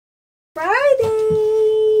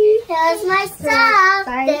Here's my stuff.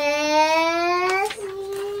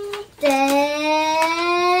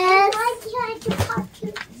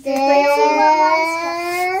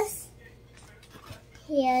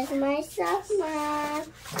 Here's my stuff, Mom.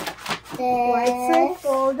 White side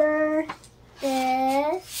folder.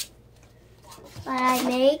 This. But I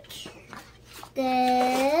make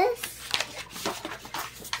this.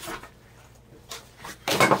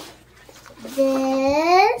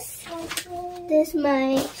 This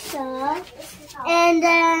my stuff. And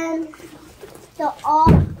then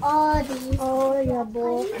all these. Oh, your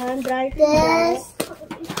book. Handwriting. This,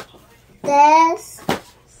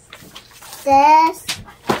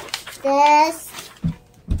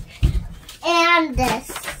 and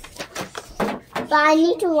this. But I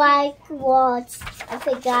need to write words. I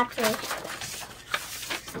forgot it.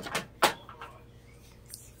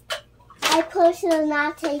 I personally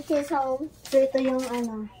not take this home. So, ito yung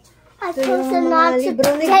ano. I Ito yung personally mga not libro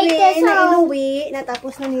ni take this Glenn na home. inuwi.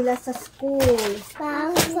 Natapos na nila sa school. Mom,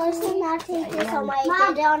 I personally not take this home. I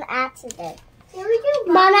did it on accident.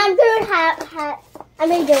 Mom, I'm doing I'm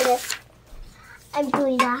gonna do this. I'm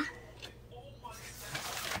doing that.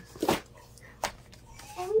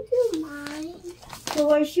 So,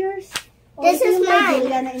 where's yours? This is mine.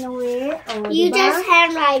 Na inuwi. Oh, You diba? just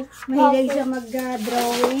handwrite. Mahilig siya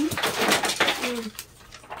mag-drawing.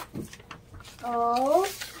 Oh.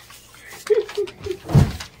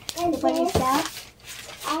 And Ito pa isa.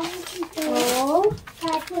 Oh.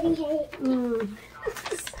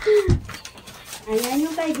 Ayan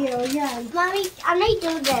yung kay Giro. Yan. Mommy, I'm gonna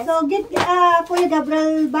do this. So, get Kuya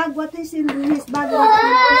Gabriel bag. What is in his bag?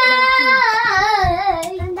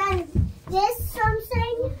 And then this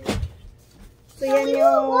something. So, yan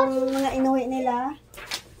yung mga inuwi nila.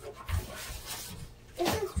 This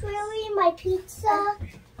is really my pizza,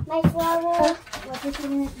 my flour. What is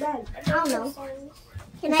in his bag? I don't know.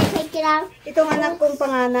 Can I take it out? Itong anak kong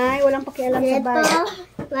panganay, walang pakialam sa bag.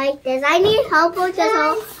 Like this. I need help with this.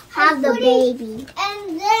 I'll have the baby.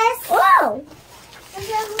 And this. Whoa! And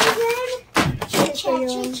then so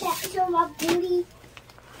my booty.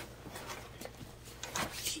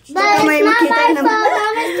 Baka may makita na naman.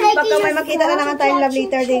 Baka Baka may makita na naman tayong love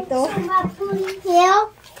letter dito. Here.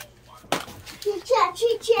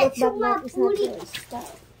 To my booty.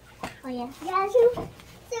 Oh yeah. So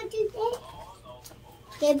today.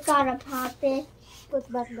 Gabe got a puppet. Put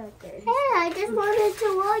back there. Hey, I just wanted to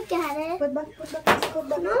look at it. Put back.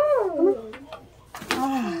 No.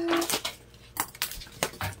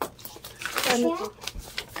 Ano to?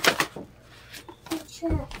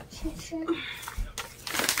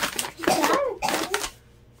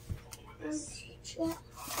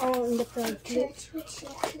 Oh, in the third clip.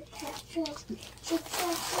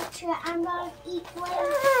 I'm gonna eat one.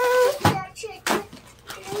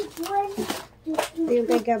 Ito yung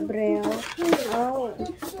kay Gabriel. Oh.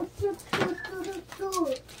 And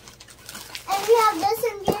we have this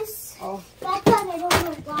and this. Oh. That one, I don't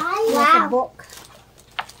know why. Nasa book.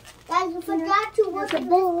 Guys, we forgot to work in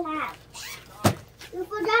the pouch. We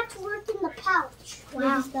forgot to work in the pouch.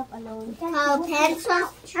 Wow. Stop alone.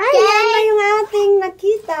 Pencil. Ay, yan na yung ating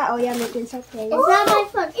nakita. Oh, yan, may pencil case. It's not my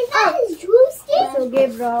phone. Is that his joystick? So,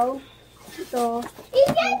 Gabriel. Ito. Is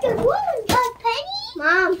that the one? Penny?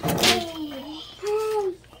 Mom.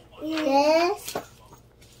 This.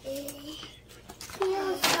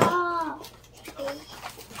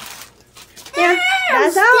 Yeah,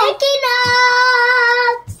 that's all. Sticky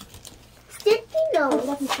notes. Sticky notes.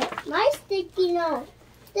 My sticky note.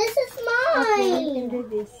 This is Okay, you can mine. do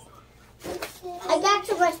this. I got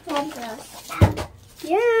too much pencils.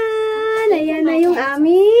 Yan. Ayan na yung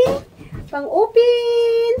aming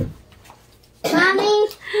pang-open. Mommy.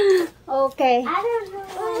 Okay. I don't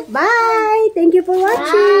know. Bye. Thank you for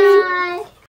watching. Bye.